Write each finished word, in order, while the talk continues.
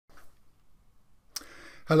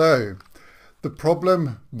Hello. The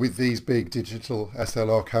problem with these big digital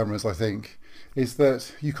SLR cameras, I think, is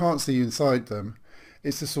that you can't see inside them.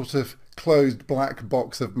 It's a sort of closed black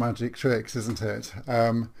box of magic tricks, isn't it?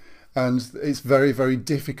 And it's very, very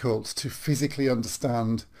difficult to physically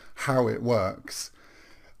understand how it works.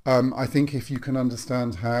 I think if you can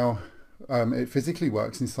understand how it physically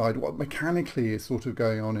works inside, what mechanically is sort of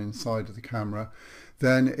going on inside of the camera,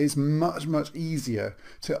 then it's much, much easier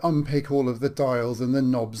to unpick all of the dials and the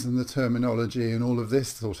knobs and the terminology and all of this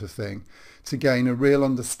sort of thing to gain a real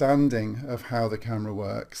understanding of how the camera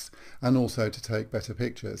works and also to take better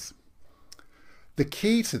pictures. The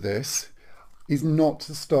key to this is not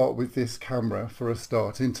to start with this camera for a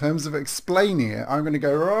start. In terms of explaining it, I'm going to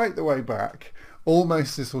go right the way back,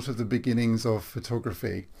 almost to sort of the beginnings of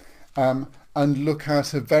photography, and look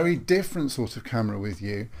at a very different sort of camera with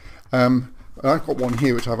you. I've got one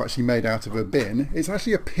here which I've actually made out of a bin. It's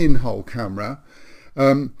actually a pinhole camera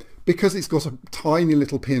because it's got a tiny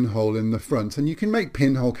little pinhole in the front, and you can make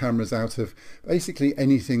pinhole cameras out of basically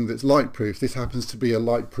anything that's light-proof. This happens to be a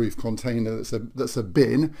light-proof container that's a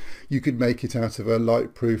bin. You could make it out of a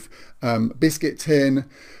light-proof biscuit tin,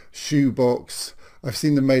 shoebox. I've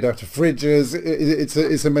seen them made out of fridges.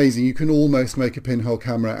 It's amazing. You can almost make a pinhole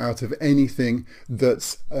camera out of anything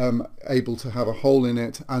that's able to have a hole in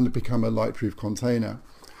it and become a light-proof container.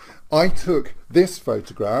 I took this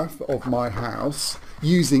photograph of my house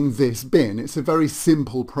using this bin. It's a very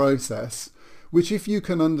simple process, which if you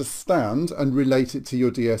can understand and relate it to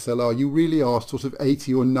your DSLR, you really are sort of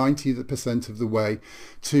 80 or 90% of the way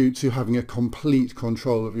to having a complete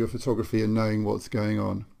control of your photography and knowing what's going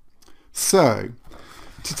on. So,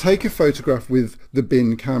 to take a photograph with the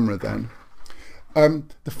bin camera then,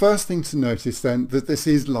 the first thing to notice then that this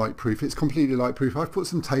is light proof. It's completely light proof. I've put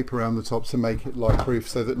some tape around the top to make it light proof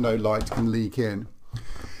so that no light can leak in.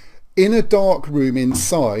 In a dark room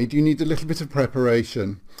inside, you need a little bit of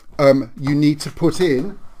preparation. You need to put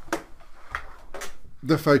in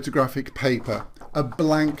the photographic paper. A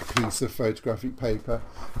blank piece of photographic paper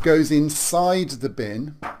goes inside the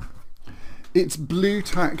bin. It's blue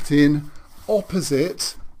tacked in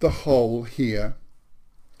opposite the hole here,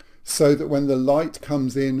 so that when the light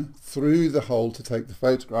comes in through the hole to take the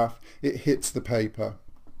photograph, it hits the paper.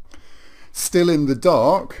 Still in the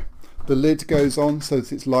dark, the lid goes on so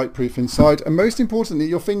that it's light proof inside, and most importantly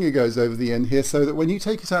your finger goes over the end here so that when you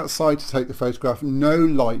take it outside to take the photograph, no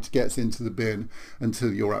light gets into the bin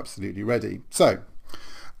until you're absolutely ready. So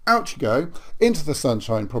out you go into the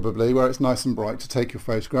sunshine, probably where it's nice and bright, to take your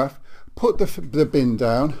photograph. Put the bin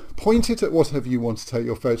down, point it at whatever you want to take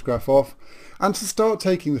your photograph of, and to start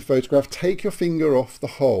taking the photograph, take your finger off the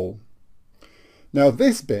hole. Now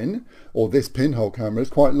this bin, or this pinhole camera, is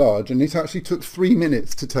quite large, and it actually took 3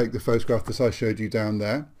 minutes to take the photograph that I showed you down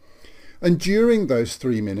there. And during those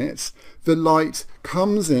 3 minutes, the light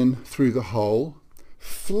comes in through the hole,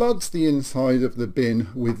 floods the inside of the bin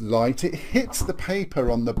with light. It hits the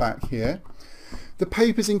paper on the back here. The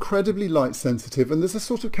paper is incredibly light sensitive, and there's a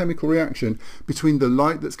sort of chemical reaction between the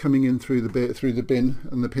light that's coming in through the bin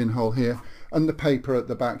and the pinhole here and the paper at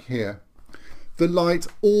the back here. The light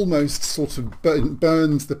almost sort of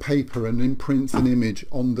burns the paper and imprints an image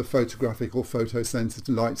on the photographic or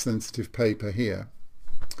photosensitive, light sensitive paper here.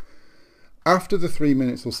 After the 3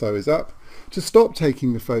 minutes or so is up, to stop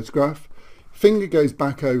taking the photograph, finger goes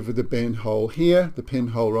back over the pinhole here,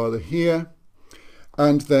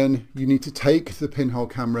 and then you need to take the pinhole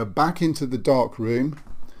camera back into the dark room.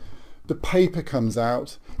 The paper comes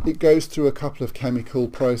out, it goes through a couple of chemical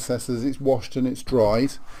processes, it's washed and it's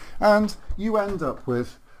dried, and you end up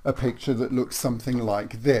with a picture that looks something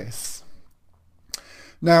like this.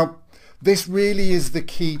 Now, this really is the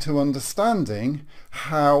key to understanding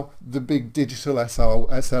how the big digital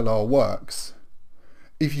SLR works.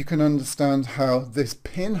 If you can understand how this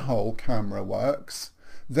pinhole camera works,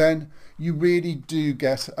 then you really do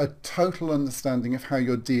get a total understanding of how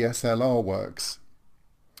your DSLR works.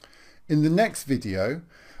 In the next video,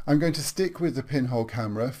 I'm going to stick with the pinhole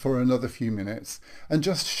camera for another few minutes and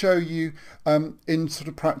just show you in sort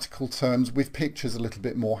of practical terms with pictures a little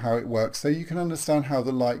bit more how it works, so you can understand how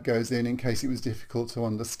the light goes in case it was difficult to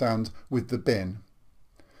understand with the bin.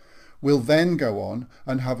 We'll then go on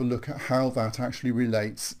and have a look at how that actually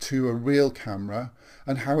relates to a real camera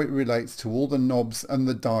and how it relates to all the knobs and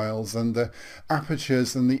the dials and the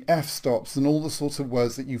apertures and the f-stops and all the sorts of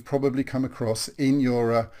words that you've probably come across in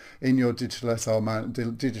your digital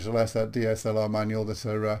DSLR manual that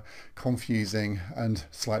are confusing and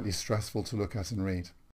slightly stressful to look at and read.